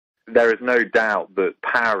There is no doubt that the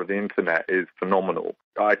power of the internet is phenomenal.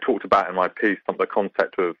 I talked about in my piece the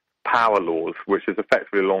concept of power laws, which is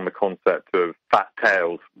effectively along the concept of fat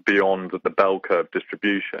tails beyond the bell curve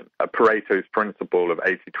distribution. Pareto's principle of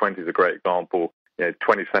 80-20 is a great example.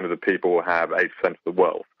 20% of the people will have 80% of the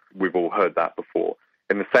wealth. We've all heard that before.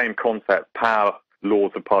 In the same concept, power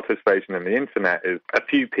laws of participation in the internet is a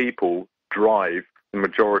few people drive the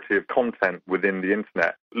majority of content within the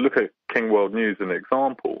internet. Look at King World News as an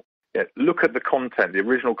example. Look at the content, the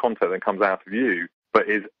original content that comes out of you, but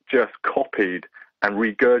is just copied and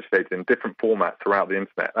regurgitated in different formats throughout the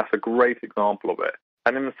internet. That's a great example of it.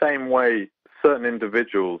 And in the same way, certain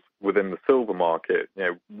individuals within the silver market,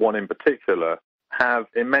 one in particular, have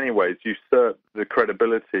in many ways usurped the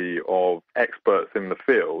credibility of experts in the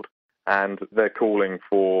field, and they're calling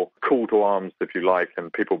for call to arms, if you like,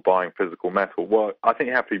 and people buying physical metal. Well, I think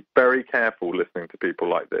you have to be very careful listening to people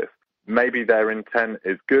like this. Maybe their intent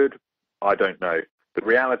is good, I don't know. The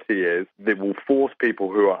reality is that will force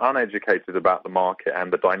people who are uneducated about the market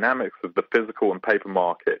and the dynamics of the physical and paper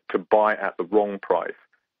market to buy at the wrong price.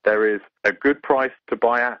 There is a good price to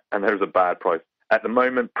buy at, and there's a bad price. At the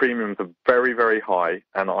moment, premiums are very, very high,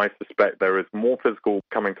 and I suspect there is more physical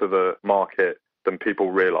coming to the market than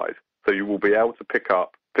people realize. So you will be able to pick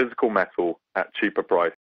up physical metal at cheaper price.